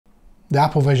The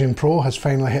Apple Vision Pro has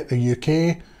finally hit the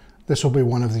UK. This will be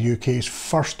one of the UK's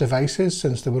first devices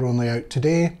since they were only out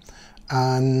today,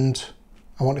 and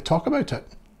I want to talk about it.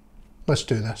 Let's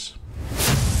do this.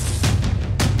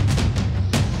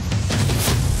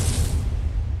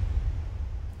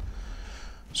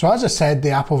 So as I said,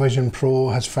 the Apple Vision Pro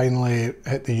has finally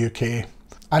hit the UK.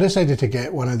 I decided to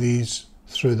get one of these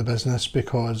through the business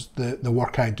because the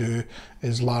work I do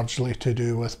is largely to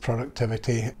do with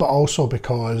productivity, but also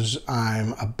because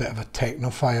I'm a bit of a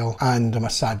technophile and I'm a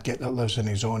sad git that lives in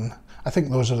his own. I think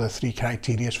those are the three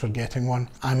criteria for getting one.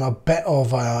 I'm a bit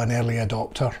of an early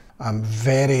adopter. I'm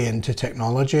very into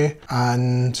technology,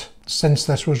 and since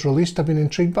this was released I've been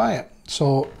intrigued by it.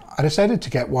 So I decided to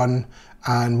get one,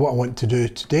 and what I want to do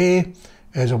today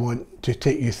is I want to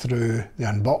take you through the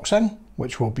unboxing,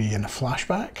 which will be in a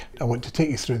flashback. I want to take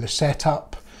you through the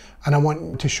setup, and I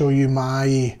want to show you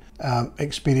my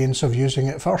experience of using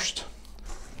it first.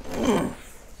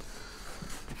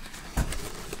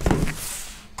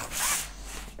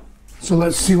 So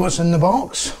let's see what's in the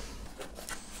box.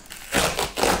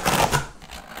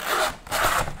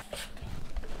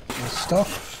 This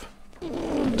stuff.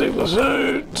 Take this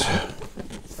out.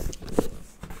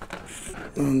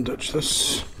 And ditch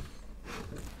this.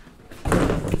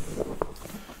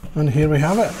 And here we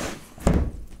have it.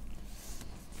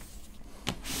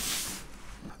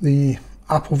 The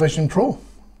Apple Vision Pro,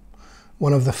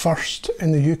 one of the first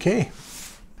in the UK.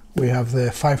 We have the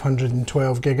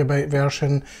 512GB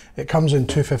version. It comes in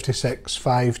 256,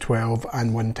 512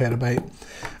 and 1TB.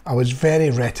 I was very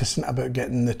reticent about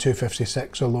getting the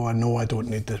 256, although I know I don't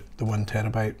need the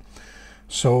 1TB.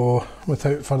 So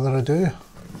without further ado,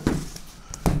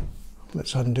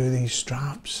 let's undo these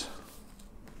straps.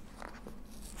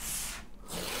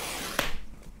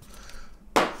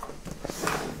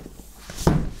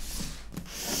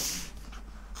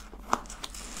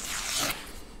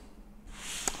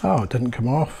 Oh, it didn't come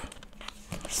off.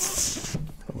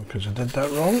 Because I did that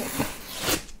wrong.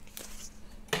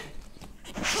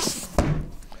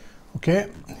 Okay,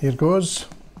 here goes.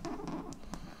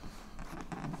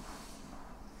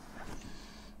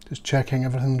 Just checking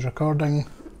everything's recording.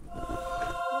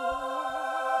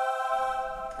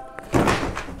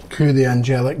 Cue the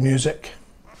angelic music.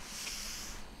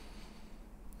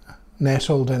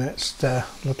 Nestled in its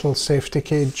little safety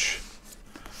cage.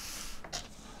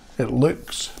 It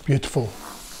looks beautiful.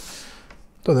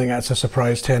 Don't think that's a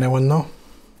surprise to anyone though.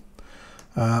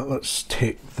 Let's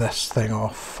take this thing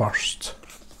off first.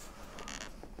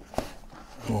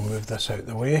 We'll move this out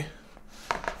the way.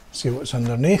 See what's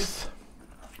underneath.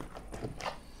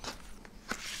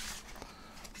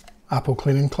 Apple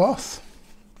cleaning cloth.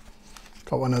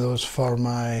 Got one of those for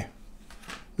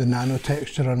the nano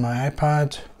texture on my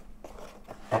iPad.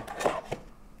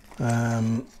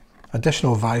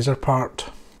 Additional visor part.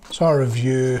 Saw a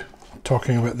review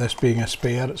talking about this being a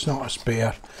spare. It's not a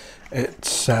spare.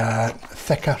 It's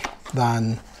thicker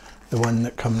than the one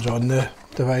that comes on the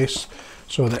device,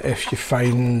 so that if you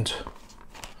find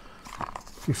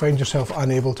yourself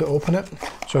unable to open it,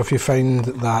 so if you find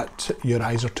that your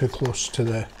eyes are too close to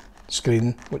the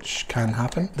screen, which can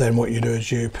happen, then what you do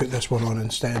is you put this one on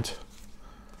instead.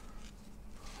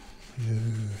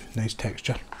 Ooh, nice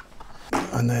texture.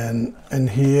 And then in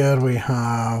here we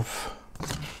have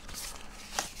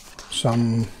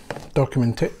some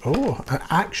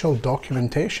actual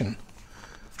documentation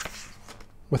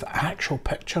with actual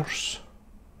pictures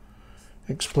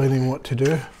explaining what to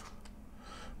do.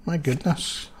 My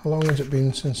goodness, how long has it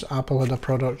been since Apple had a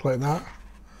product like that?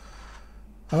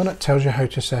 And when it tells you how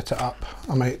to set it up,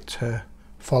 I might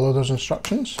follow those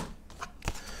instructions.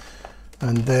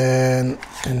 And then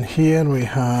in here we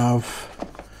have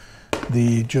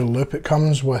the dual loop. It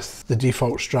comes with the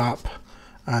default strap,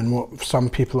 and what some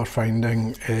people are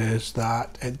finding is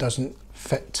that it doesn't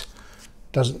sit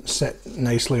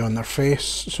nicely on their face,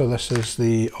 so this is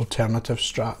the alternative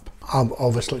strap. I'll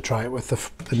obviously try it with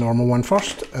the normal one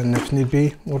first, and if need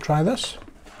be we'll try this.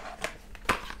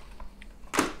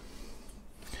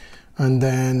 And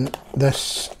then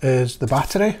this is the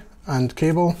battery and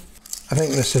cable. I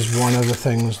think this is one of the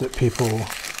things that people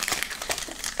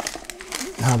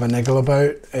have a niggle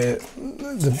about.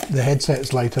 The headset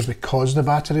is lighter because the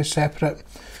battery is separate.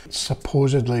 It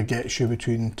supposedly gets you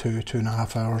between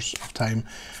 2–2.5 hours of time.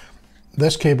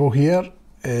 This cable here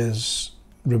is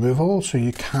removable, so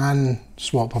you can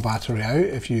swap a battery out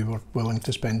if you were willing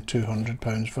to spend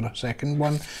 £200 for a second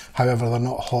one. However, they're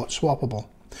not hot swappable,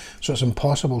 so it's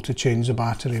impossible to change the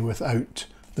battery without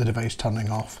the device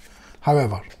turning off.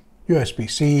 However,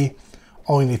 USB-C,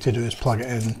 all you need to do is plug it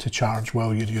in to charge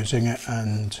while you're using it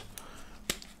and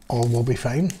all will be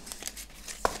fine.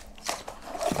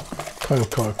 Coil,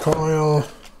 coil, coil.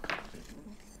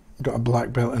 Got a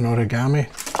black belt in origami.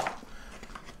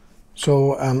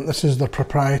 So this is the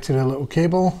proprietary little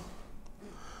cable.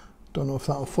 Don't know if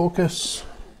that'll focus.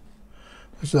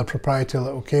 This is a proprietary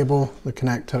little cable. The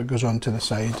connector goes onto the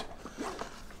side.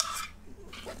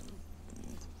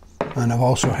 And I've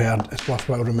also heard it's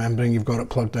worthwhile remembering you've got it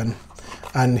plugged in.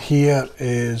 And here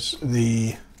is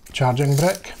the charging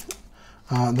brick.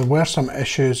 There were some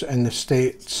issues in the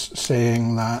States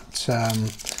saying that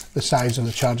the size of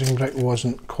the charging brick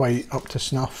wasn't quite up to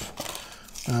snuff.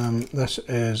 This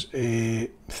is a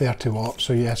 30 watt,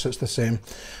 so yes, it's the same.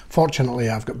 Fortunately,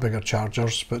 I've got bigger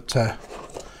chargers, but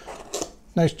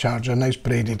nice charger, nice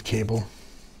braided cable.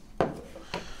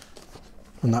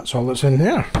 And that's all that's in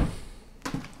there.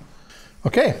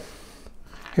 Okay,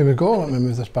 here we go. Let me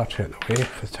move this battery out of the way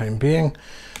for the time being,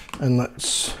 and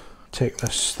let's take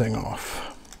this thing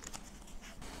off.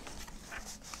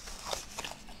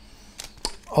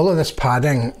 All of this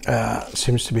padding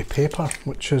seems to be paper,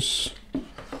 which is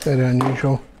very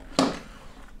unusual.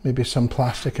 Maybe some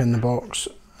plastic in the box,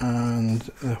 and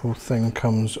the whole thing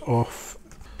comes off.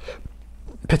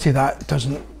 Pity that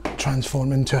doesn't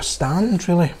transform into a stand,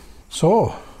 really.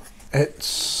 So,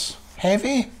 it's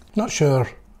heavy. Not sure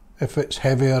if it's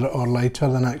heavier or lighter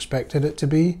than I expected it to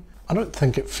be. I don't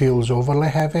think it feels overly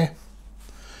heavy.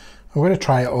 I'm going to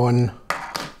try it on,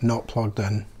 not plugged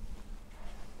in.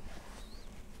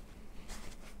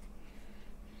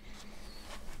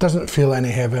 Doesn't feel any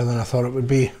heavier than I thought it would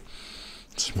be.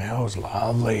 It smells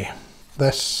lovely.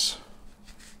 This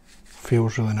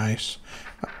feels really nice.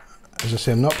 As I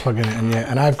say, I'm not plugging it in yet,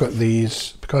 and I've got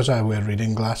these, because I wear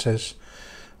reading glasses,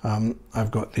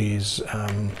 I've got these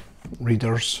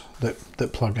readers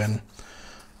that plug in.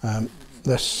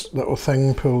 This little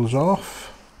thing pulls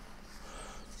off,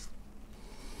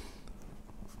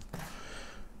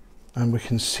 and we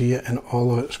can see it in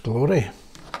all of its glory.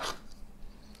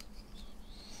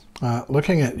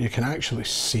 Looking at it, you can actually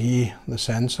see the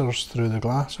sensors through the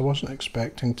glass. I wasn't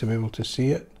expecting to be able to see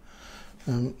it.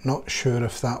 Not sure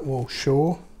if that will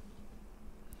show.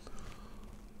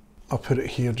 I'll put it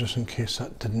here just in case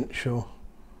that didn't show.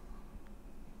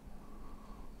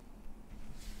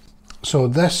 So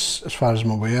this, as far as I'm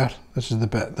aware, this is the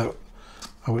bit that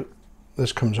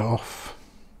this comes off.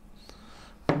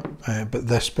 But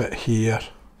this bit here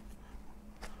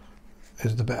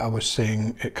is the bit I was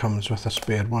saying it comes with a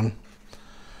spare one.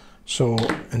 So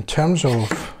in terms of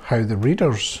how the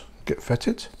readers get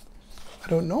fitted, I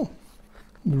don't know.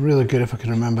 It'd be really good if I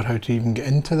could remember how to even get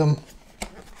into them.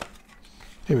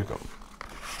 Here we go.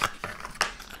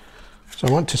 So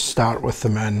I want to start with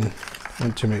them in. I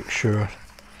want to make sure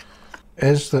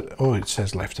is that, oh, it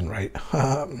says left and right.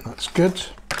 That's good.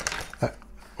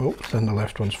 Oh, then the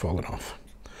left one's fallen off.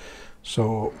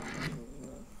 So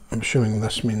I'm assuming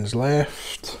this means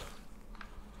left.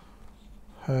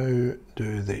 How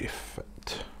do they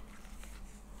fit?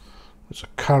 There's a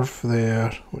curve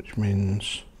there, which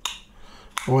means,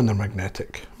 oh, and they're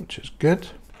magnetic, which is good.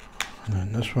 And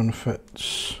then this one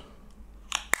fits.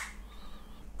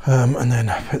 And then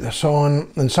I put this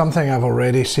on, and something I've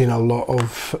already seen a lot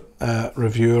of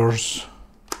reviewers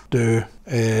do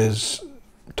is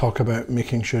talk about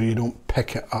making sure you don't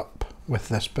pick it up with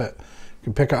this bit. You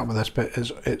can pick it up with this bit,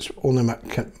 it's only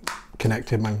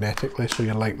connected magnetically, so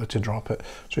you're likely to drop it.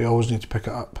 So you always need to pick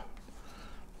it up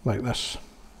like this.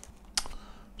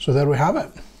 So there we have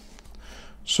it.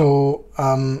 So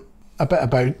a bit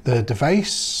about the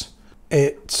device.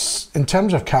 It's, in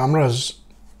terms of cameras,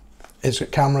 it's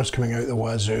got cameras coming out the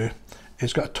wazoo.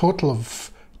 It's got a total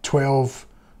of 12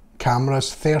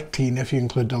 cameras, 13 if you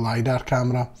include the LiDAR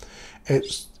camera.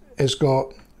 It's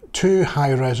got 2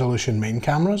 high resolution main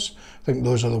cameras. I think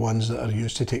those are the ones that are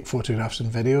used to take photographs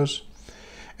and videos.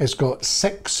 It's got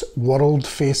 6 world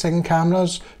facing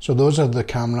cameras. So those are the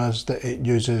cameras that it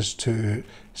uses to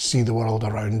see the world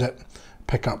around it,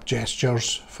 pick up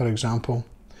gestures, for example.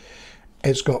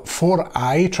 It's got 4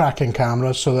 eye tracking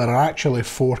cameras, so there are actually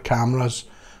 4 cameras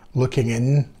looking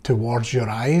in towards your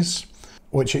eyes,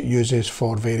 which it uses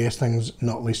for various things,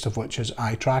 not least of which is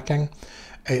eye tracking.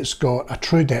 It's got a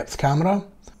true depth camera,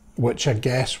 which I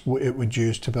guess it would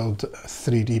use to build a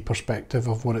 3D perspective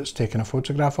of what it's taken a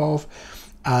photograph of,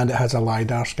 and it has a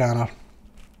LiDAR scanner.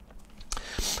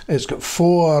 It's got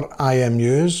 4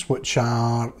 IMUs, which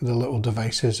are the little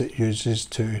devices it uses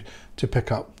to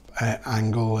pick up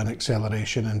angle and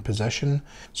acceleration and position.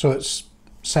 So it's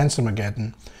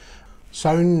Sensormageddon.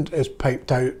 Sound is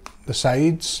piped out the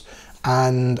sides,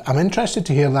 and I'm interested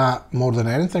to hear that more than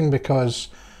anything, because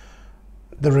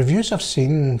The reviews I've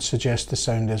seen suggest the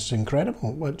sound is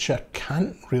incredible, which I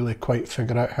can't really quite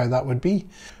figure out how that would be.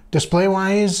 Display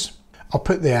wise, I'll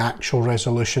put the actual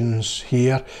resolutions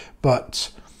here,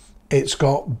 but it's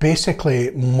got basically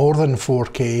more than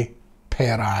 4K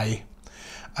per eye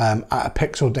at a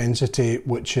pixel density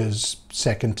which is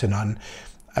second to none.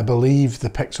 I believe the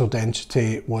pixel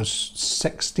density was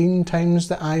 16 times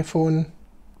the iPhone.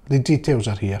 The details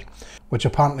are here, which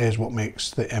apparently is what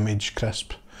makes the image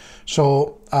crisp.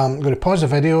 So I'm going to pause the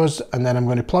videos and then I'm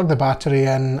going to plug the battery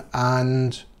in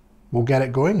and we'll get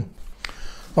it going.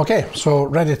 Okay, so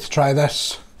ready to try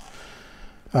this.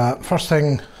 First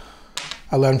thing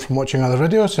I learned from watching other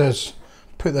videos is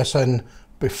put this in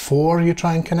before you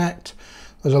try and connect.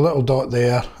 There's a little dot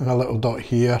there and a little dot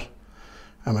here.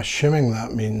 I'm assuming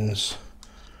that means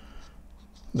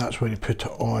that's where you put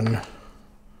it on.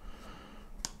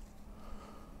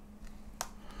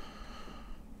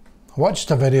 I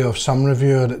watched a video of some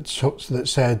reviewer that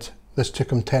said this took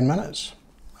him 10 minutes.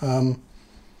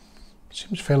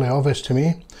 Seems fairly obvious to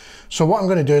me. So what I'm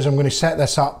going to do is I'm going to set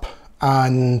this up,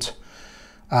 and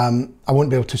I won't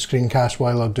be able to screencast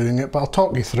while I'm doing it, but I'll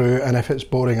talk you through, and if it's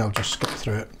boring I'll just skip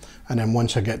through it. And then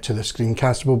once I get to the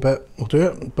screencastable bit, we'll do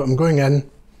it. But I'm going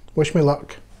in. Wish me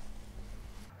luck.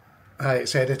 Hi,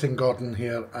 it's Editing Gordon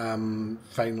here. I'm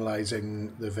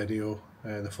finalising the video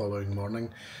the following morning.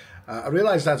 I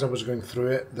realised as I was going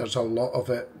through it, there's a lot of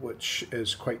it which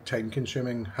is quite time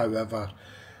consuming. However,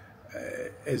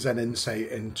 is an insight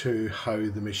into how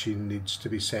the machine needs to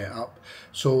be set up.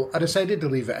 So I decided to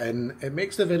leave it in. It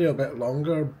makes the video a bit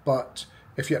longer, but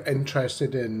if you're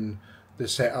interested in the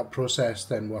setup process,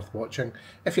 then worth watching.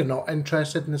 If you're not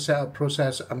interested in the setup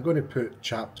process, I'm going to put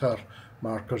chapter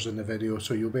markers in the video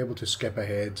so you'll be able to skip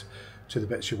ahead to the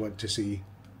bits you want to see.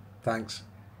 Thanks.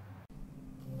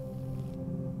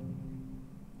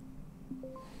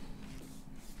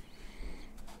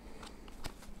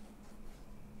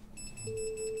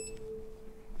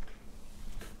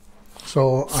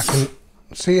 So I can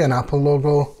see an Apple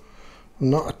logo. I'm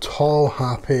not at all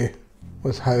happy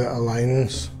with how it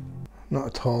aligns. Not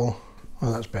at all. Oh,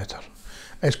 that's better.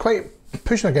 It's quite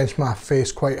pushing against my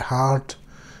face quite hard,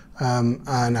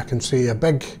 and I can see a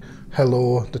big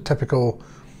hello, the typical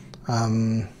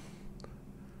hello,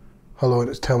 and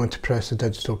it's telling me to press the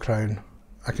digital crown.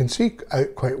 I can see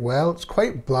out quite well. It's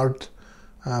quite blurred.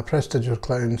 Press digital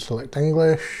crown, select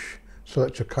English,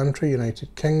 select your country,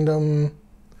 United Kingdom.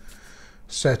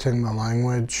 Setting the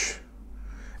language.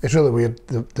 It's really weird.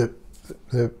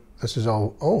 This is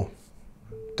all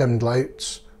dimmed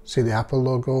lights. See the Apple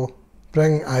logo.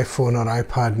 Bring iPhone or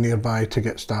iPad nearby to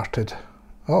get started.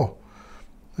 Oh,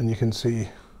 and you can see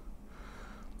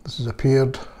this has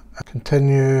appeared.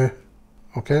 Continue.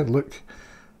 Okay, look.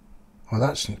 Oh,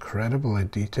 that's incredibly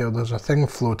detailed. There's a thing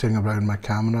floating around my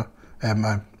camera,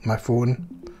 my phone.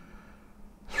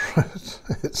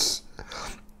 It's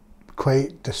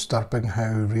quite disturbing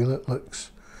how real it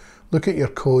looks. Look at your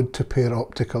code to pair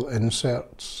optical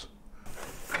inserts.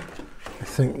 I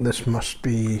think this must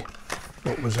be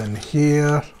what was in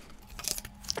here.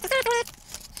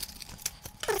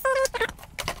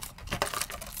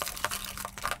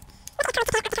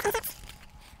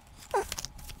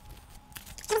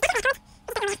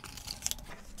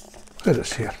 There it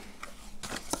is here.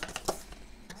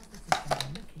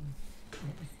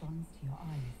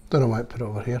 Don't know why I put it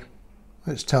over here.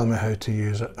 It's telling me how to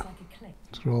use it.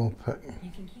 Scroll pick.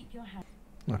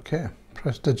 Okay.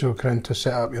 Press digital crown to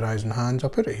set up your eyes and hands.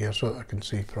 I'll put it here so that I can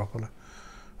see properly.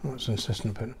 Oh, it's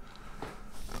insistent about it.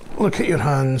 Look at your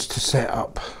hands to set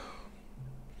up.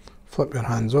 Flip your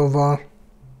hands over.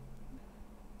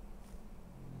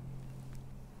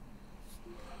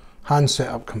 Hand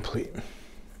setup complete.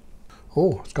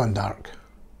 Oh, it's gone dark.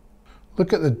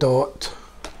 Look at the dot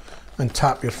and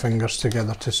tap your fingers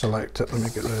together to select it. Let me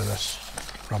get rid of this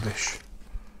rubbish.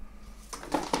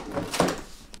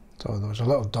 So there was a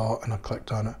little dot and I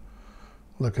clicked on it.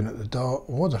 Looking at the dot,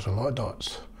 oh, there's a lot of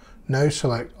dots. Now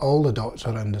select all the dots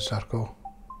around the circle.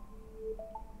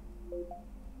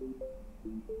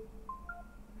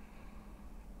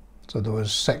 So there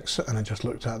was 6 and I just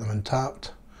looked at them and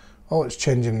tapped. Oh, it's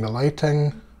changing the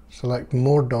lighting. Select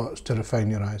more dots to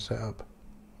refine your eye setup.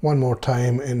 One more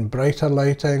time in brighter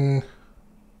lighting.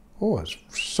 Oh, it's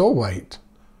so white.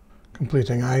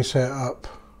 Completing eye setup.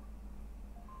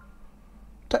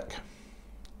 Tick.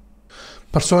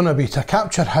 Persona Beta.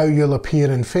 Capture how you'll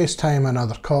appear in FaceTime and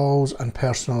other calls and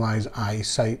personalise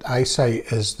eyesight.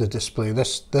 Eyesight is the display.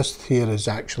 This here is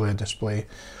actually a display.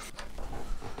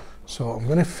 So I'm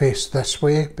going to face this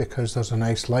way because there's a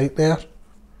nice light there.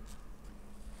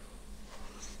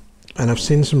 And I've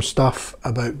seen some stuff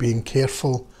about being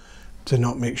careful to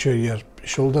not make sure your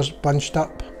shoulders bunched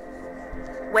up.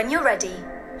 When you're ready,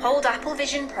 hold Apple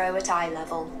Vision Pro at eye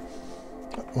level.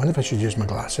 I wonder if I should use my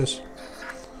glasses.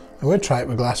 I would try it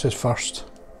with glasses first.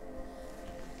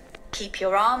 Keep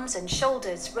your arms and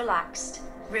shoulders relaxed.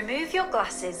 Remove your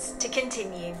glasses to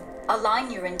continue. Align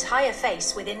your entire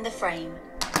face within the frame.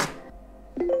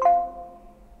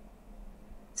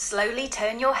 Slowly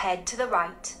turn your head to the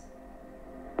right.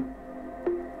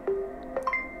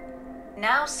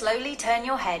 Now slowly turn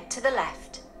your head to the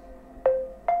left.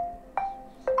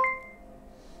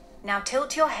 Now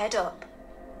tilt your head up.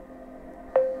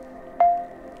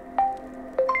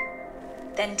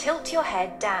 Then tilt your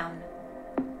head down.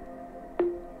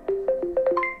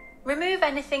 Remove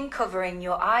anything covering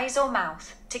your eyes or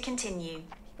mouth to continue.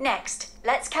 Next,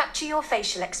 let's capture your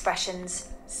facial expressions.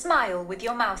 Smile with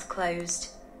your mouth closed.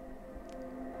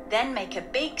 Then make a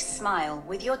big smile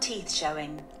with your teeth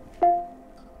showing.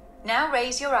 Now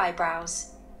raise your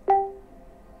eyebrows.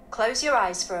 Close your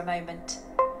eyes for a moment.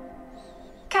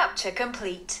 Capture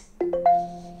complete.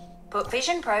 Put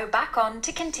Vision Pro back on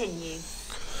to continue.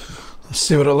 Let's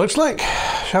see what it looks like,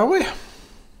 shall we?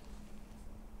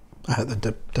 I hit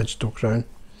the digital crown.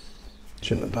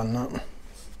 Shouldn't have done that.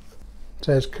 It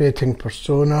says creating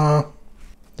persona.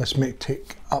 This may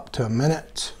take up to a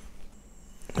minute.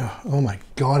 Oh my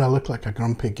god, I look like a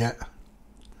grumpy git.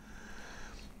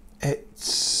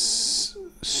 It's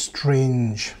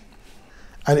strange.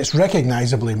 And it's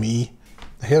recognisably me.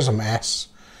 The hair's a mess.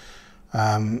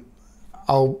 Now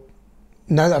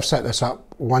that I've set this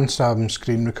up, once I'm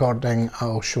screen recording,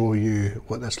 I'll show you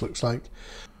what this looks like.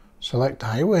 Select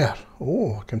eyewear.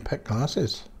 Oh, I can pick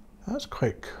glasses. That's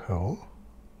quite cool.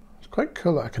 It's quite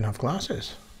cool that I can have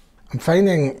glasses. I'm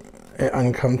finding it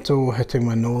uncomfortable hitting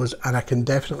my nose, and I can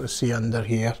definitely see under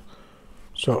here.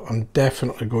 So I'm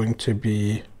definitely going to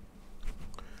be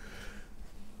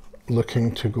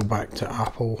looking to go back to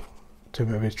Apple to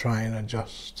maybe try and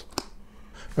adjust.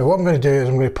 Now what I'm going to do is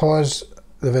I'm going to pause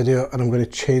the video and I'm going to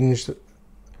change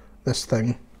this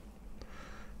thing.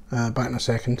 Back in a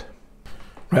second.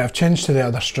 Right, I've changed to the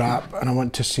other strap and I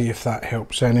want to see if that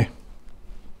helps any.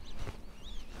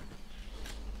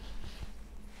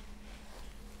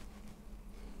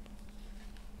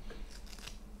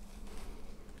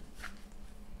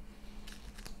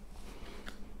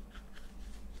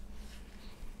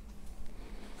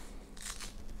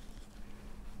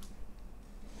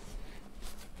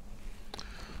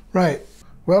 Right,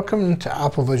 welcome to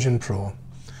Apple Vision Pro.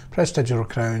 Press digital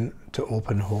crown to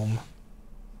open home.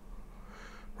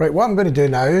 Right, what I'm going to do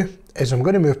now is I'm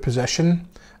going to move position.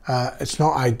 It's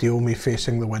not ideal me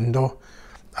facing the window.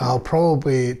 I'll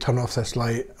probably turn off this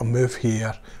light and move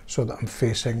here so that I'm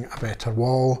facing a better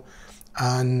wall,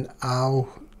 and I'll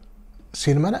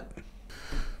see you in a minute.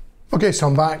 Okay, so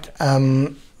I'm back.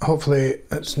 Hopefully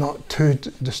it's not too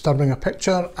disturbing a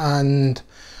picture, and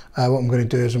what I'm going to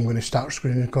do is I'm going to start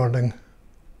screen recording.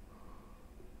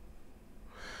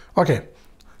 Okay,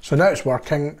 so now it's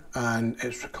working and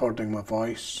it's recording my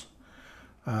voice,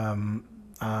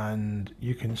 and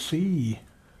you can see,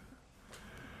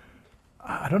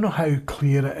 I don't know how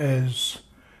clear it is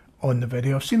on the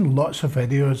video. I've seen lots of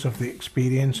videos of the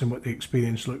experience and what the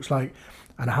experience looks like,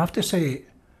 and I have to say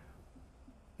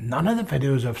none of the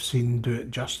videos I've seen do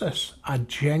it justice. I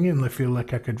genuinely feel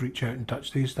like I could reach out and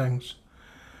touch these things.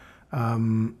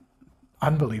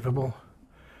 Unbelievable.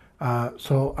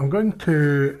 So I'm going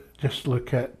to just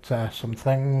look at some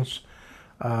things.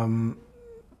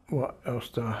 What else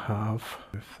do I have?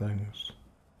 Things.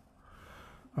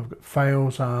 I've got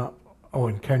files up. Oh,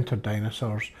 encounter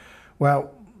dinosaurs.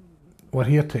 Well, we're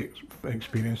here to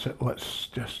experience it. Let's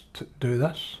just do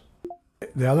this.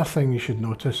 The other thing you should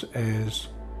notice is,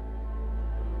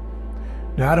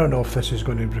 now I don't know if this is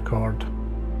going to record.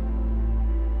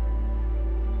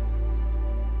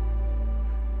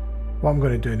 What I'm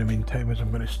going to do in the meantime is I'm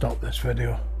going to stop this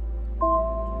video.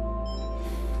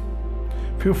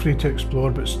 Feel free to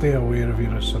explore, but stay aware of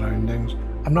your surroundings.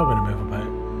 I'm not going to move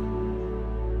about.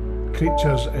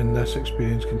 Creatures in this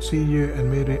experience can see you and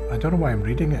may I don't know why I'm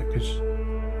reading it, because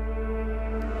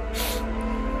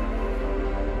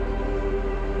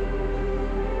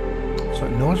so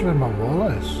it knows where my wall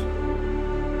is.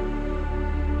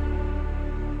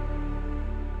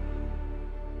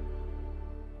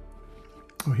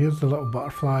 Oh, here's the little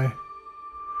butterfly.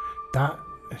 That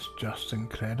is just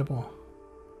incredible.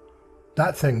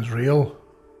 That thing's real.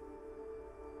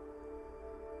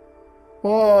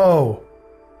 Whoa!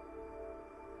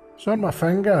 It's on my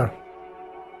finger.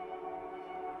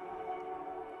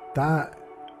 That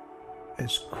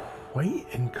is quite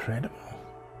incredible.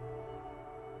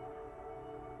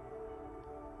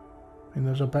 I mean,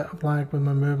 there's a bit of lag with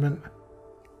my movement.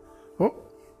 Oh!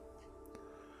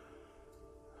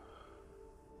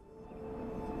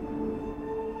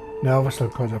 Now obviously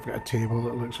because I've got a table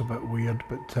that looks a bit weird,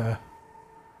 but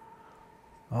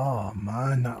oh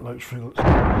man, that looks real.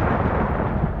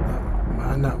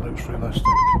 Man, that looks realistic.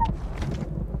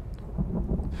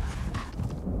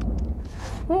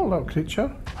 Oh, little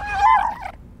creature.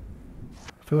 I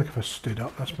feel like if I stood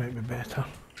up, this might be better.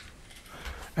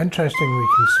 Interesting, we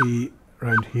can see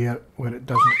around here where it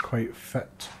doesn't quite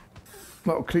fit.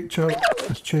 Little creature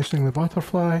is chasing the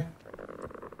butterfly.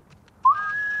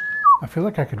 I feel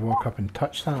like I could walk up and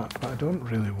touch that, but I don't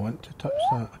really want to touch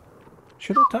that.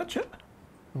 Should I touch it?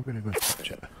 I'm going to go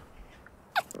touch it.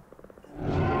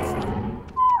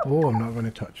 Oh, I'm not going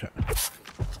to touch it.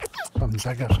 Some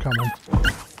digger's coming.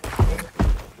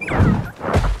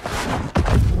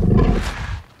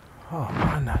 Oh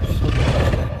man, that's so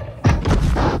disgusting.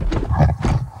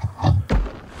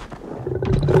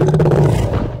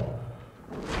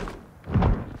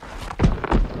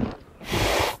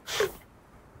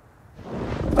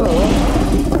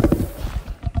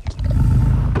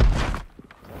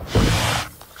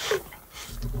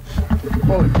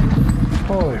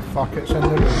 Holy fuck, it's in the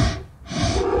room.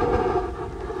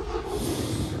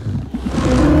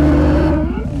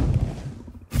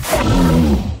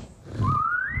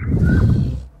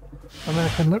 I mean, I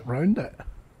can look round it.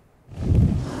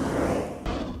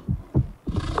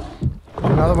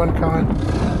 Another one coming.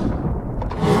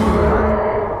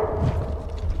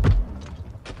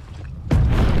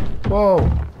 Whoa!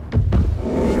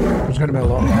 There's going to be a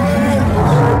lot of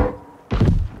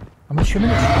I'm assuming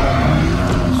it's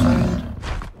sound.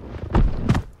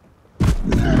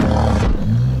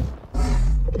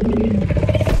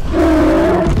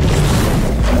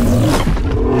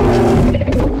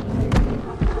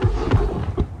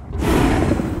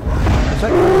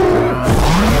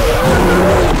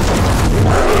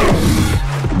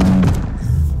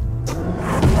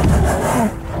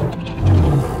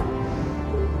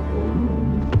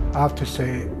 I have to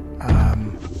say,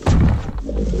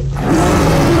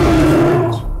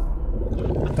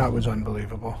 that was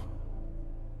unbelievable.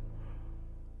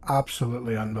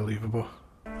 Absolutely unbelievable.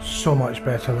 So much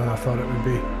better than I thought it would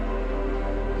be.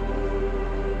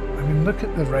 I mean, look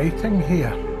at the writing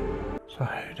here. So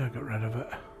how do I get rid of it?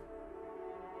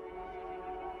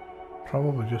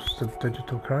 Probably just the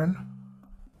digital crown.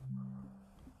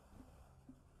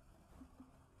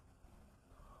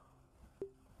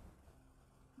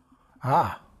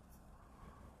 Ah.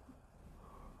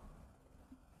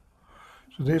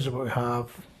 So these are what we have.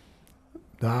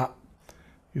 That,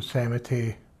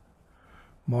 Yosemite,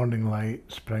 morning light,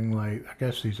 spring light. I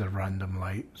guess these are random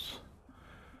lights.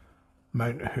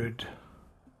 Mount Hood.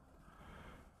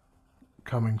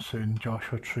 Coming soon,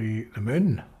 Joshua Tree, the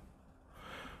moon.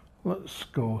 Let's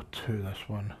go to this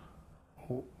one.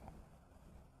 Oh.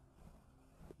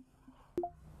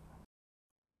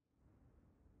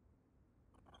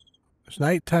 It's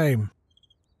night time.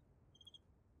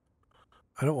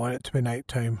 I don't want it to be night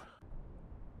time.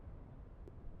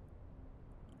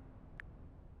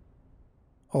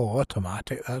 Oh,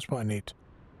 automatic, that's what I need.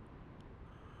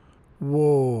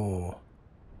 Whoa.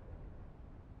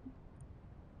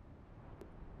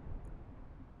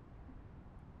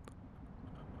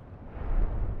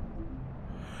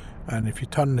 And if you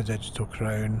turn the digital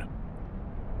crown,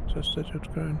 is this digital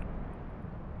crown?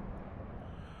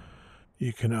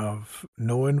 You can have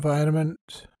no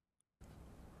environment.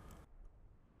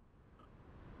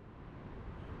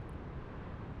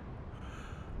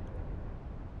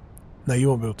 Now you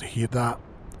won't be able to hear that,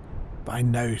 but I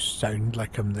now sound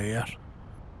like I'm there.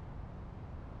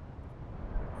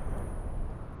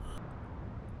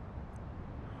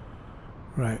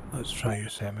 Right, let's try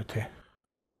Yosemite.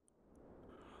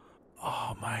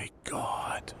 Oh my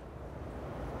god.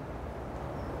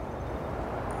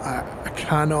 I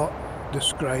cannot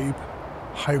describe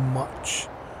how much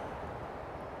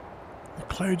the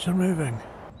clouds are moving.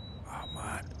 Oh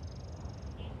man.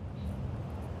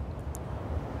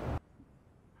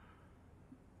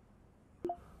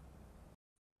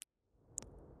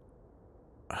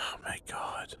 Oh my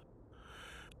god.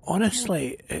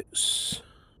 Honestly, it's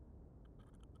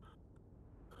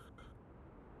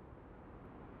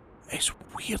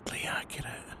weirdly accurate.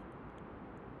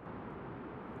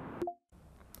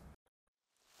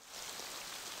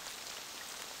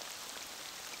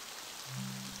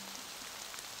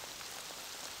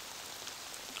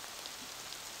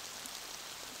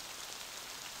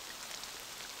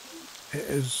 It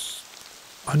is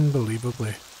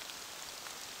unbelievably.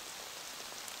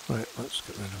 Right, let's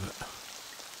get rid of it.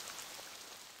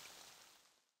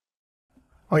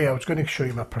 Oh yeah, I was going to show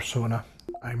you my persona.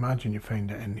 I imagine you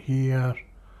find it in here.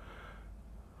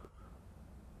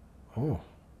 Oh.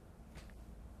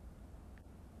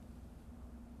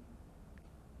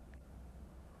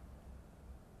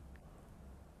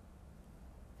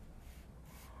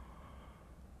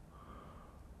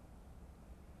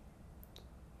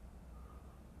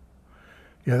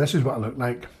 Yeah, this is what I look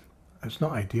like. It's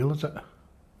not ideal, is it?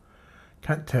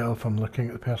 Can't tell if I'm looking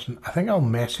at the person. I think I'll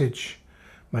message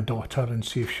my daughter and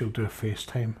see if she'll do a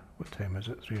FaceTime. What time is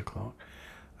it? 3 o'clock.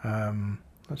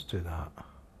 Let's do that.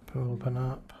 Pull open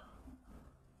up.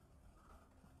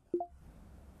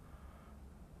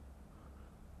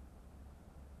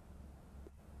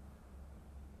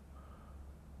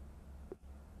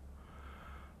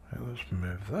 Right, let's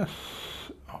move this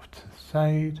off to the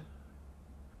side.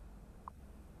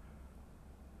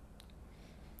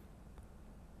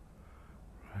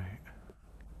 Right.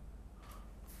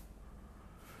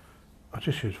 I'll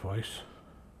just use voice.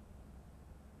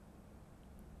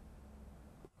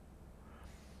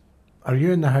 Are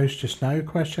you in the house just now?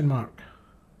 Question mark.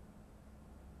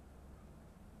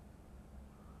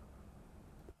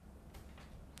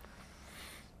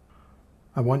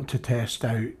 I want to test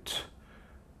out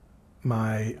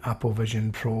my Apple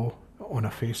Vision Pro on a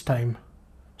FaceTime.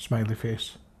 Smiley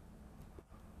face.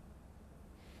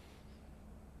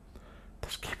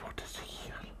 This keyboard is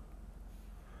here.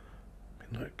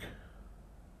 I mean, look.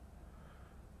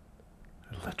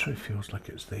 It literally feels like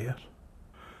it's there.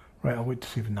 Right, I'll wait to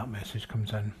see when that message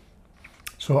comes in.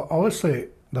 So obviously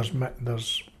there's if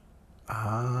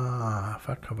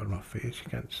I cover my face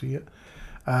you can't see it.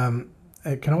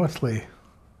 It can obviously,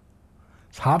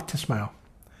 it's hard to smile.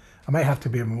 I might have to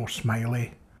be a more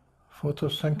smiley.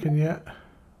 Photos syncing yet?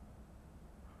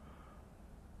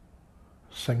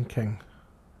 Syncing.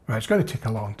 Right, it's going to take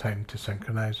a long time to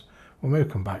synchronise. We'll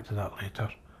maybe come back to that later.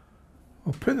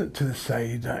 I'll put it to the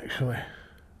side actually.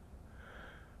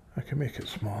 I can make it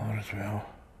smaller as well.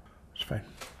 It's fine.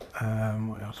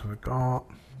 What else have we got?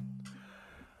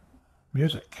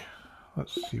 Music.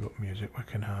 Let's see what music we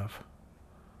can have.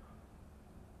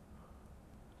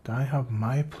 Do I have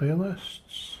my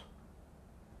playlists?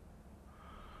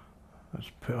 Let's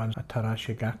put on a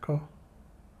Tarashi Gakko.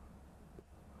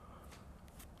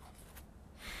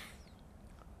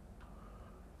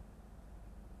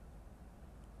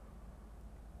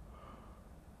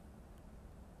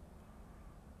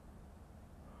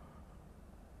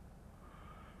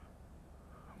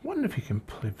 I wonder if you can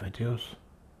play videos.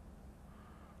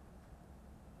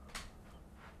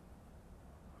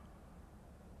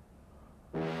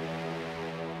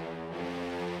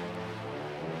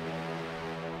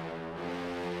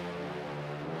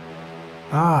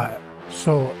 Ah,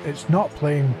 so it's not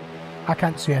playing. I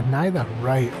can't see it neither.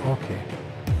 Right, okay.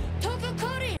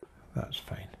 That's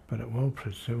fine. But it will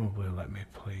presumably let me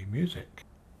play music.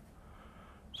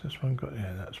 Has this one got?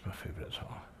 Yeah, that's my favourite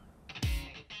song.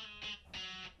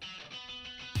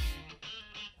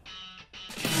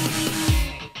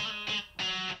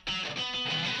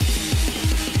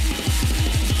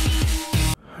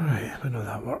 Alright, I know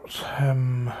that works.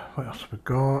 What else have we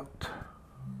got?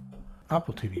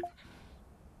 Apple TV.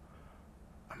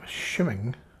 I'm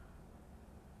assuming.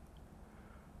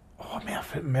 Oh,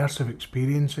 immersive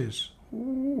experiences.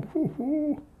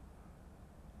 Ooh.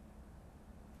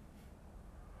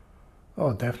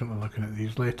 Oh, definitely looking at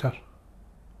these later.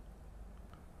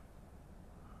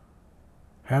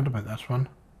 Heard about this one.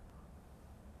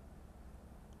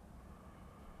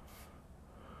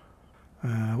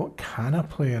 What can I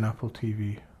play on Apple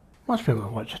TV? Must be able to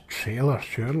watch a trailer,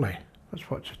 surely. Let's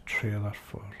watch a trailer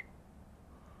for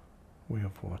Way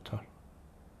of Water.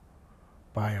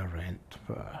 Buy or rent,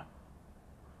 but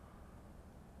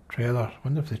trailer. I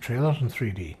wonder if the trailer's in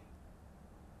 3D.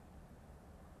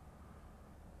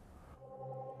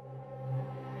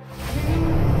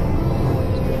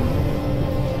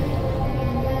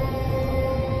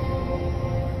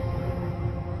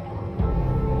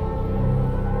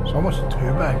 It's almost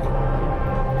too big.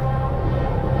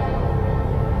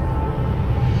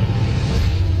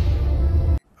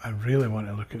 I really want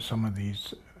to look at some of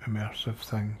these immersive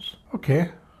things.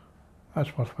 Okay,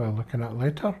 that's worthwhile looking at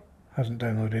later. Hasn't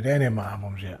downloaded any of my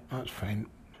albums yet, that's fine.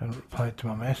 Hasn't replied to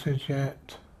my message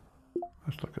yet.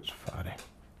 Let's look at Safari.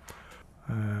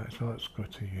 So let's go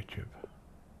to YouTube.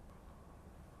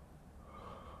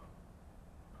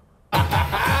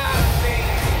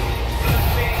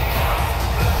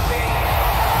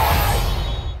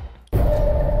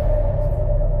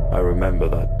 I remember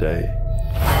that day.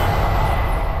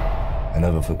 I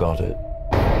never forgot it.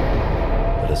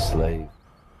 But a slave.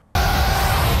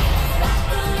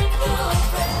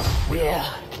 Yeah,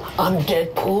 I'm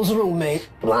Deadpool's roommate,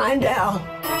 Blind Al.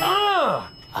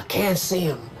 I can't see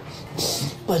him,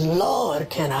 but Lord,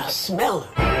 can I smell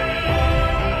him.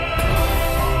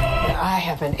 I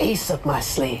have an ace up my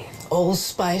sleeve. Old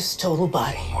Spice Total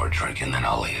Body. More drinking than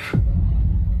I'll leave.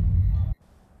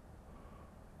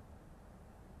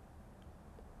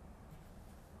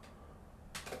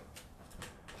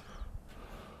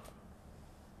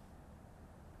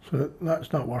 So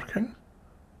that's not working.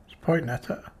 It's pointing at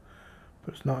it,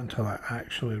 but it's not until I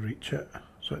actually reach it.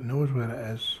 So it knows where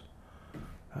it is.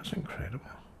 That's incredible.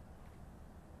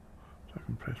 So I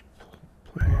can press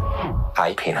play.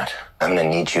 Hi, Peanut. I'm gonna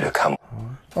need you to come.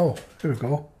 Oh, here we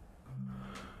go.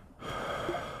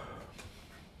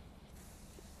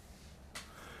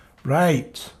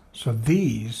 Right, so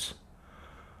these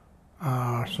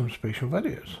are some spatial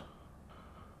videos.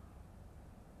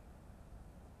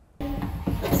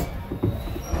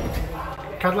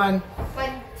 Caroline. 1,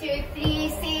 2, 3,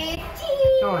 say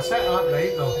cheese. No, set that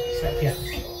right though. Set here.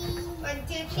 1,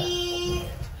 2, 3.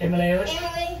 Emily.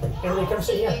 Emily, come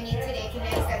sit here. You need to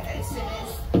recognise that as soon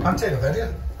as. I'm taking a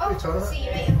video. What are you talking about? So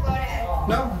you're right, I've got it.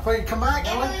 No, wait, come back.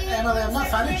 Emily, I'm not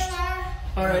finished.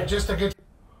 Alright, just a good.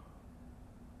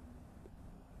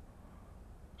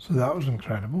 So that was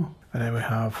incredible. And then we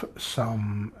have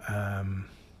some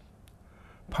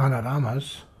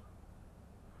panoramas.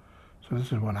 So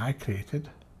this is one I created.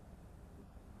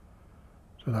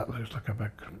 So that looks like a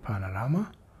big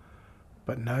panorama.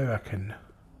 But now I can...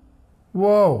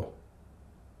 Whoa!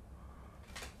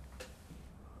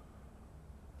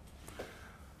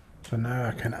 So now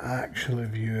I can actually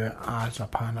view it as a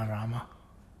panorama.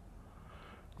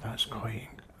 That's quite...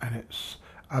 And it's...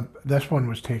 this one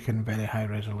was taken very high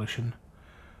resolution.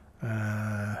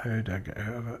 How do I get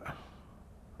out of it?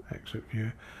 Exit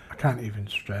view. I can't even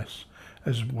stress.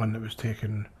 This is one that was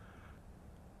taken.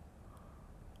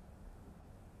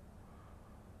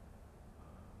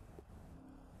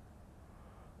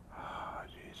 Oh,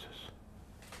 Jesus.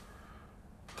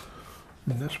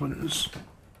 And this one's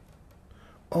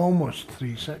almost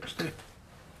 360.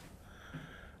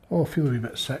 Oh, I feel a wee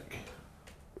bit sick.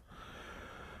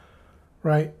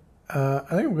 Right, I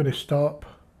think I'm going to stop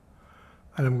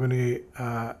and I'm going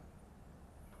to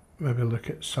maybe look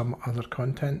at some other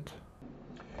content.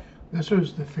 This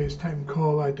was the FaceTime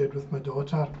call I did with my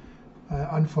daughter.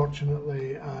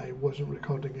 Unfortunately, I wasn't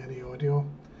recording any audio,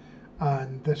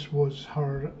 and this was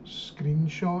her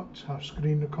screenshot, her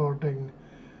screen recording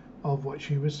of what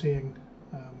she was saying.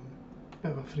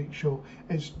 Bit of a freak show.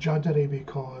 It's juddery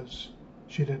because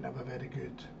she didn't have a very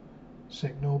good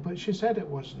signal, but she said it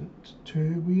wasn't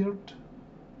too weird.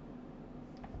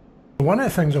 One of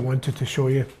the things I wanted to show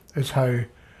you is how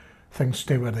things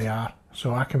stay where they are.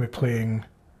 So I can be playing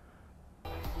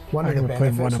one of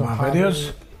my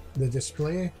videos. The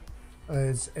display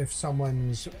is if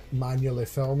someone's manually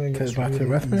filming, it's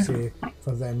really easy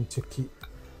for them to keep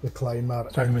the climber.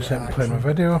 So I can be sitting and play my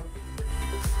video.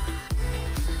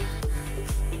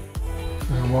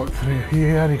 And walk through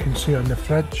here, you can see on the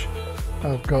fridge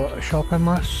I've got a shopping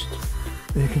list.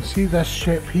 And you can see this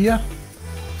shape here.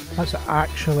 That's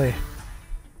actually...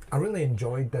 I really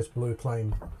enjoyed this blue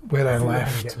climb. Where I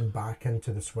left. I'm getting back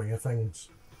into the swing of things.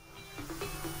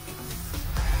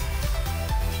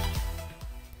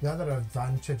 The other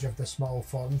advantage of the small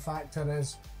form factor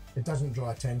is it doesn't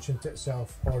draw attention to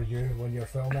itself or you when you're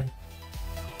filming.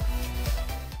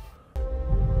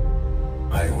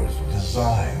 I was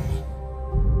designed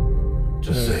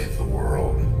to save the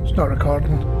world. It's not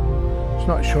recording. It's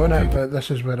not showing it, but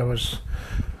this is where I was.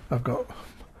 I've got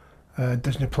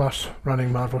Disney Plus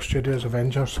running Marvel Studios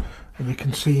Avengers, and you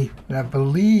can see, I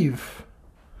believe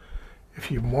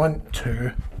if you want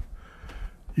to,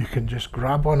 you can just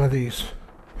grab one of these.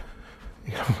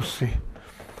 You can see,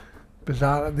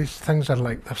 bizarre, these things are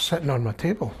like, they're sitting on my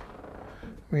table.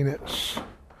 I mean, it's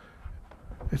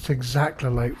exactly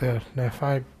like there. Now if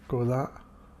I go that,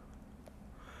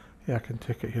 yeah, I can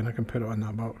take it here and I can put it on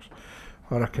that box,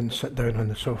 or I can sit down on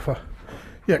the sofa.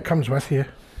 Yeah, it comes with you.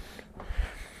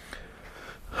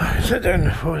 I sit down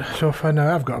on the sofa.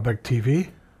 Now I've got a big TV.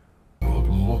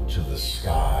 Look to the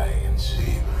sky and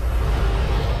see.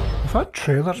 I thought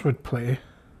trailers would play.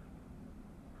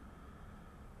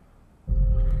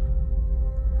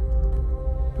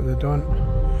 But they don't.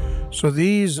 So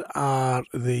these are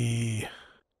the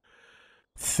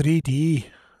 3D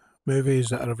movies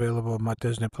that are available on my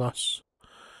Disney Plus.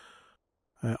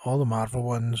 All the Marvel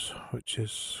ones, which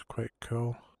is quite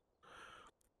cool.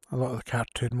 A lot of the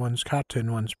cartoon ones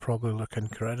probably look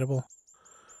incredible.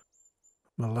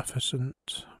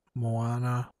 Maleficent,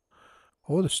 Moana,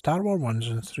 Oh, the Star Wars ones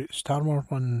in Star Wars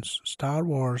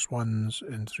ones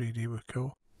in 3D were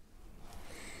cool.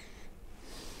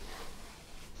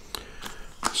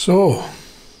 So,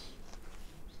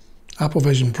 Apple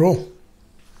Vision Pro.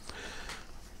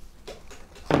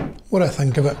 What do I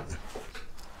think of it?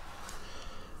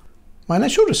 My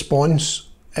initial response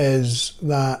is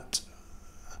that,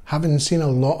 having seen a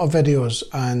lot of videos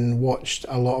and watched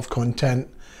a lot of content,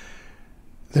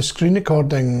 the screen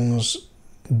recordings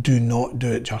do not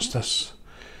do it justice.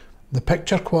 The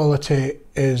picture quality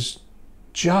is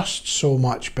just so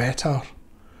much better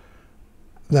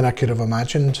than I could have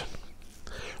imagined.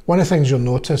 One of the things you'll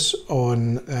notice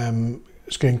on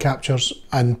screen captures,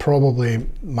 and probably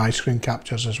my screen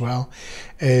captures as well,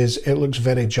 is it looks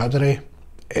very juddery.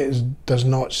 It does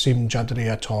not seem juddery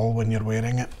at all when you're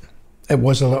wearing it. It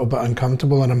was a little bit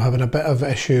uncomfortable, and I'm having a bit of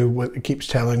issue with it keeps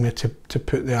telling me to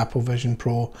put the Apple Vision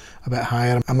Pro a bit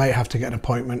higher. I might have to get an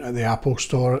appointment at the Apple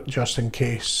store just in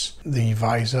case the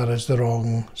visor is the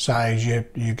wrong size. You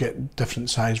get different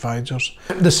size visors.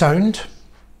 The sound,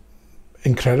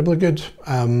 incredibly good.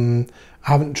 I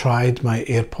haven't tried my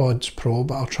AirPods Pro,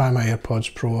 but I'll try my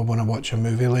AirPods Pro when I watch a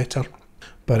movie later.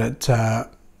 But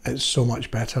it's so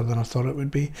much better than I thought it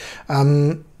would be.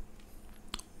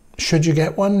 Should you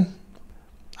get one?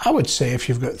 I would say if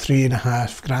you've got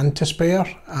 $3.5 grand to spare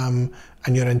and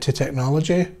you're into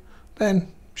technology,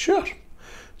 then sure.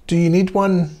 Do you need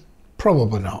one?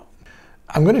 Probably not.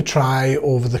 I'm going to try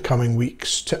over the coming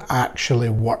weeks to actually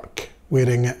work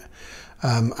wearing it.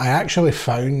 I actually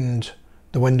found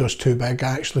the window's too big.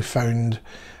 I actually found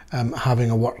having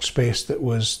a workspace that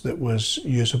was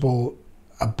usable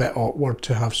a bit awkward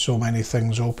to have so many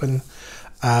things open.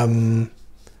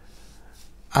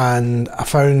 And I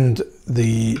found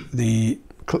the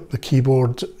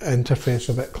keyboard interface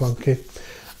a bit clunky.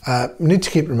 We need to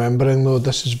keep remembering though,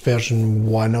 this is version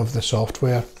 1 of the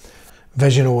software.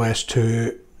 Vision OS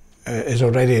 2 is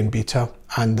already in beta,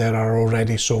 and there are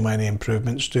already so many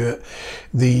improvements to it.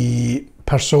 The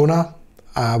Persona,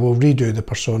 we'll redo the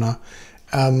Persona.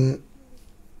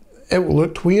 It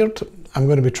looked weird. I'm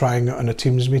going to be trying it on a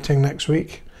Teams meeting next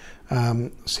week,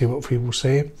 see what people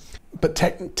say. But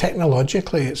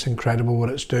technologically, it's incredible what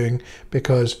it's doing,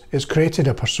 because it's created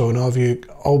a persona of you,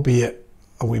 albeit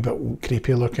a wee bit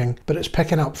creepy looking, but it's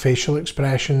picking up facial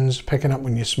expressions, picking up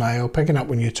when you smile, picking up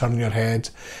when you turn your head,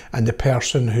 and the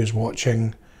person who's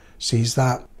watching sees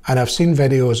that. And I've seen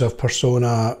videos of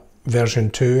Persona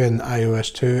version 2 in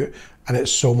iOS 2, and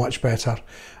it's so much better.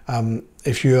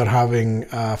 If you're having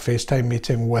a FaceTime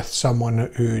meeting with someone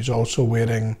who's also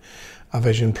wearing a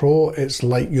Vision Pro, it's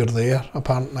like you're there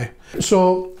apparently.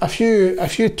 So a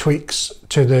few tweaks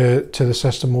to the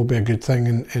system will be a good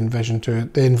thing in Vision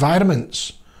 2. The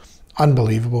environment's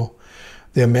unbelievable.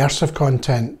 The immersive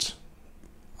content,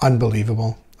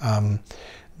 unbelievable.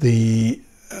 The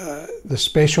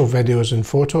spatial videos and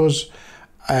photos,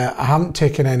 I haven't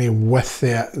taken any with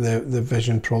the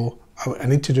Vision Pro. I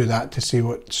need to do that to see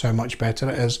how much better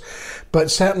it is. But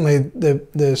certainly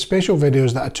the spatial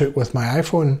videos that I took with my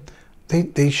iPhone,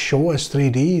 they show us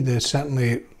 3D. They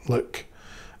certainly look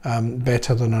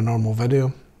better than a normal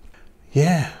video.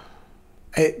 Yeah,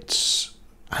 it's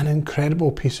an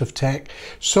incredible piece of tech.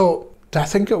 So do I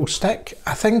think it will stick?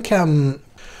 I think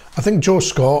Joe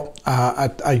Scott,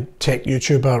 a tech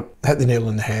YouTuber, hit the nail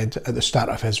on the head at the start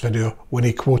of his video when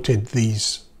he quoted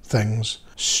these things.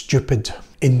 Stupid,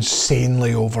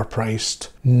 insanely overpriced,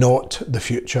 not the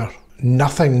future.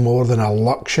 Nothing more than a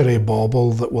luxury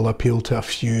bauble that will appeal to a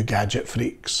few gadget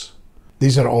freaks.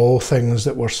 These are all things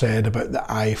that were said about the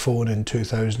iPhone in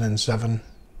 2007.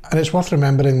 And it's worth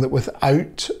remembering that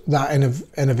without that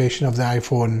innovation of the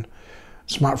iPhone,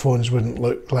 smartphones wouldn't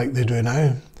look like they do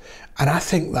now. And I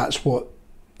think that's what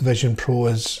Vision Pro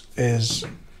is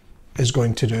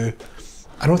going to do.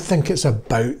 I don't think it's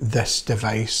about this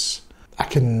device. I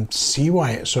can see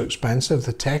why it's so expensive.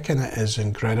 The tech in it is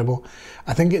incredible.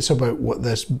 I think it's about what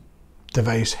this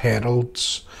device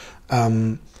heralds.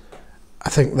 I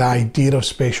think the idea of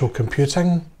spatial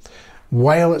computing,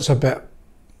 while it's a bit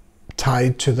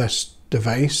tied to this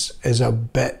device, is a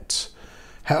bit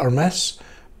hit or miss.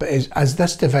 But as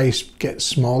this device gets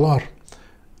smaller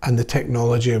and the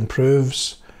technology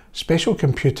improves, spatial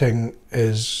computing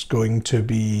is going to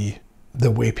be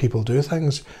the way people do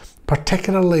things.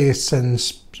 Particularly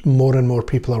since more and more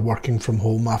people are working from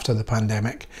home after the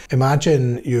pandemic.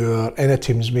 Imagine you're in a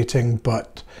Teams meeting,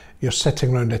 but you're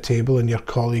sitting around a table and your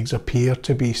colleagues appear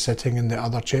to be sitting in the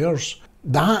other chairs.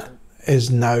 That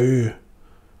is now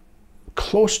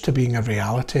close to being a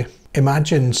reality.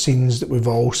 Imagine scenes that we've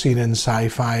all seen in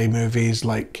sci-fi movies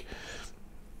like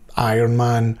Iron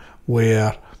Man,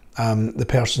 where The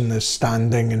person is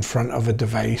standing in front of a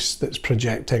device that's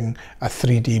projecting a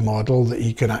 3D model that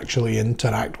you can actually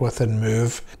interact with and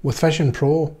move. With Vision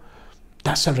Pro,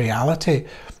 that's a reality.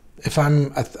 If I'm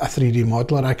a 3D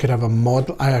modeler, I could have a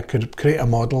model, I could create a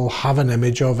model, have an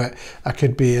image of it. I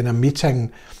could be in a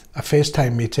meeting, a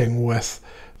FaceTime meeting with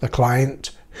the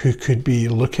client who could be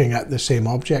looking at the same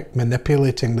object,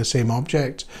 manipulating the same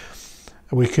object.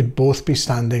 We could both be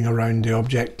standing around the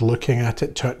object, looking at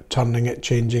it, turning it,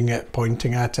 changing it,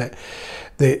 pointing at it.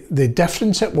 The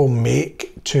difference it will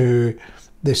make to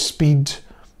the speed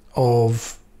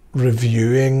of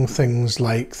reviewing things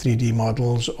like 3D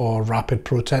models or rapid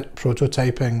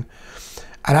prototyping.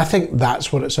 And I think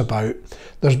that's what it's about.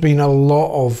 There's been a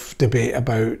lot of debate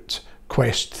about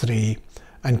Quest 3,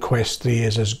 and Quest 3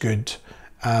 is as good.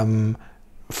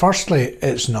 Firstly,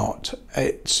 it's not.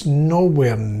 It's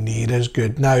nowhere near as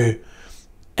good. Now,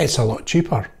 it's a lot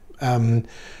cheaper.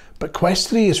 But Quest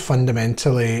 3 is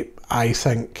fundamentally, I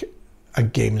think, a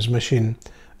games machine.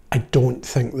 I don't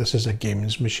think this is a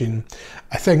games machine.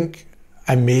 I think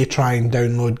I may try and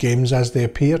download games as they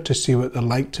appear to see what they're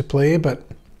like to play, but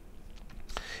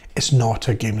it's not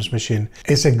a games machine.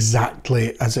 It's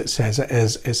exactly as it says it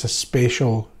is. It's a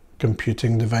spatial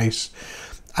computing device.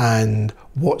 And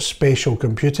what spatial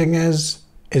computing is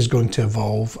going to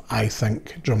evolve, I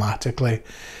think, dramatically.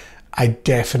 I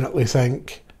definitely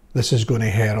think this is going to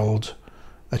herald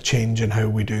a change in how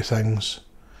we do things.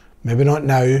 Maybe not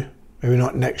now, maybe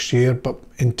not next year, but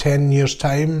in 10 years'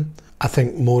 time, I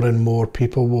think more and more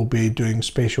people will be doing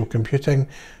spatial computing,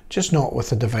 just not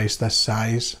with a device this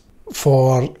size.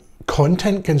 For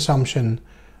content consumption,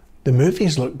 the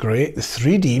movies look great. The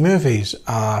 3D movies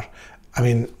are, I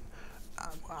mean,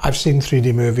 I've seen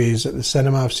 3D movies at the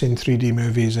cinema, I've seen 3D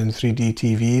movies in 3D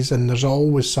TVs, and there's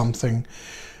always something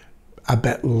a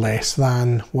bit less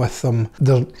than with them.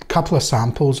 There are a couple of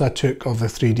samples I took of the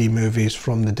 3D movies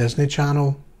from the Disney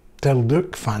Channel. They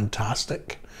look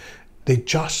fantastic. They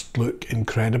just look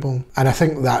incredible. And I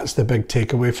think that's the big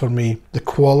takeaway for me. The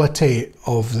quality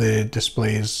of the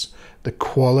displays, the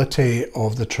quality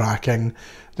of the tracking,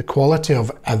 the quality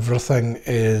of everything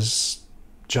is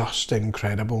just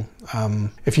incredible.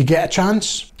 If you get a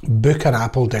chance, book an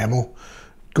Apple demo.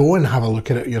 Go and have a look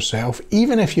at it yourself.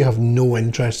 Even if you have no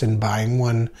interest in buying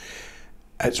one,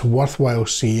 it's worthwhile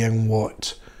seeing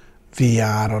what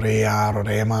VR or AR or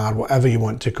MR, whatever you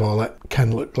want to call it,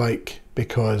 can look like,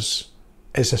 because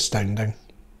it's astounding.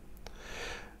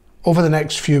 Over the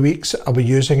next few weeks, I'll be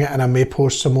using it and I may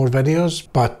post some more videos,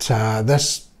 but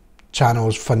this channel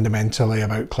is fundamentally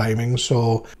about climbing.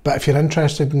 But if you're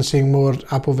interested in seeing more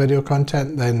Apple video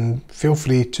content, then feel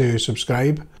free to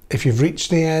subscribe. If you've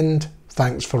reached the end,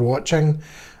 thanks for watching,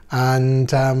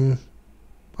 and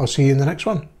I'll see you in the next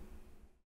one.